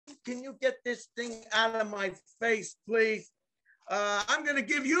can you get this thing out of my face, please? I'm going to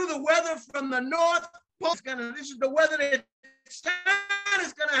give you the weather from the North Pole. This is the weather that Santa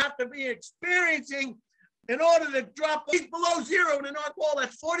is going to have to be experiencing in order to drop below zero in the North Pole.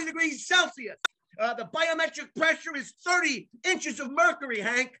 That's 40 degrees Celsius. The biometric pressure is 30 inches of mercury,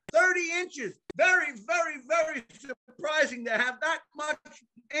 Hank. 30 inches. Very, very, very surprising to have that much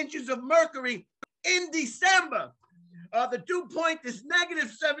inches of mercury in December. The dew point is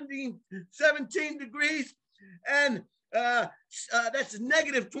negative 17 degrees, and that's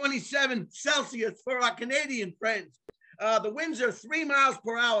negative 27 Celsius for our Canadian friends. The winds are 3 miles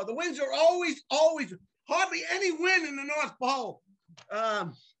per hour. The winds are always, hardly any wind in the North Pole.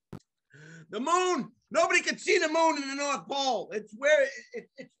 The moon, nobody can see the moon in the North Pole. It's where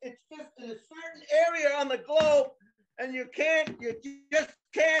it's just in a certain area on the globe, and you just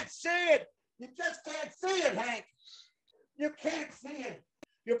can't see it. You just can't see it, Hank. You can't see it.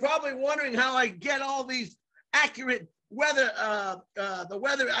 You're probably wondering how I get all these accurate weather, the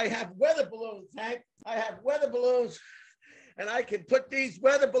weather. I have weather balloons, Hank. I have weather balloons, and I can put these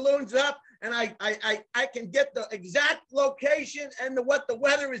weather balloons up, and I can get the exact location and what the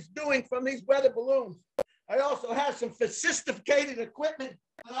weather is doing from these weather balloons. I also have some sophisticated equipment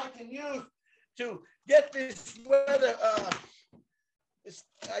that I can use to get this weather.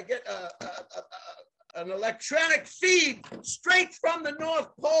 I get an electronic feed straight from the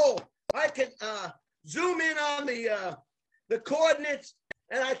North Pole. I can zoom in on the coordinates,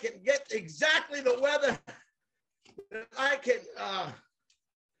 and I can get exactly the weather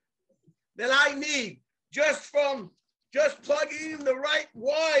that I need just plugging in the right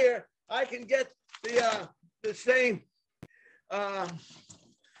wire. I can get the same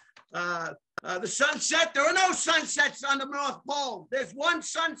the sunset. There are no sunsets on the North Pole. There's one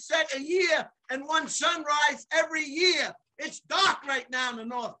sunset a year and one sunrise every year. It's dark right now in the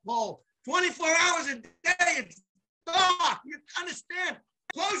North Pole. 24 hours a day, it's dark. You understand?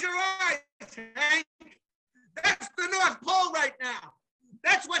 Close your eyes, Hank. That's the North Pole right now.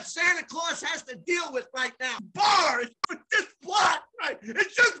 That's what Santa Claus has to deal with right now. Bar, it's just black, right?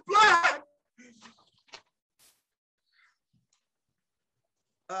 It's just black.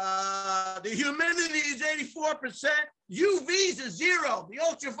 The humidity is 84%. UVs are 0. The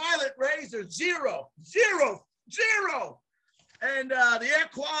ultraviolet rays are 0. And the air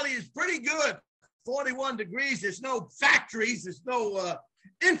quality is pretty good. 41 degrees. There's no factories. There's no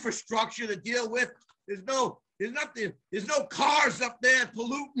infrastructure to deal with. There's no cars up there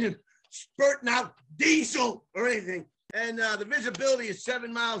polluting and spurting out diesel or anything. And the visibility is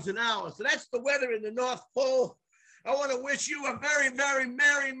 7 miles an hour. So that's the weather in the North Pole. I want to wish you a very, very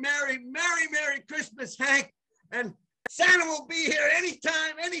merry Christmas, Hank. And Santa will be here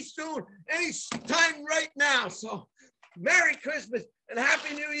anytime, any time right now. So Merry Christmas and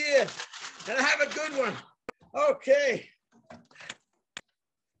Happy New Year. And have a good one. Okay.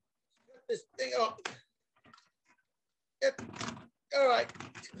 Get this thing off. All right.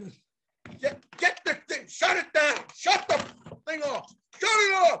 Get the thing. Shut it down. Shut the thing off. Shut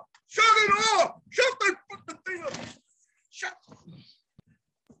it off. Shut it off. Put the thing off. Shut.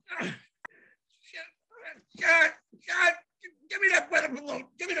 Give me that weather balloon.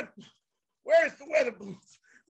 Where's the weather balloon?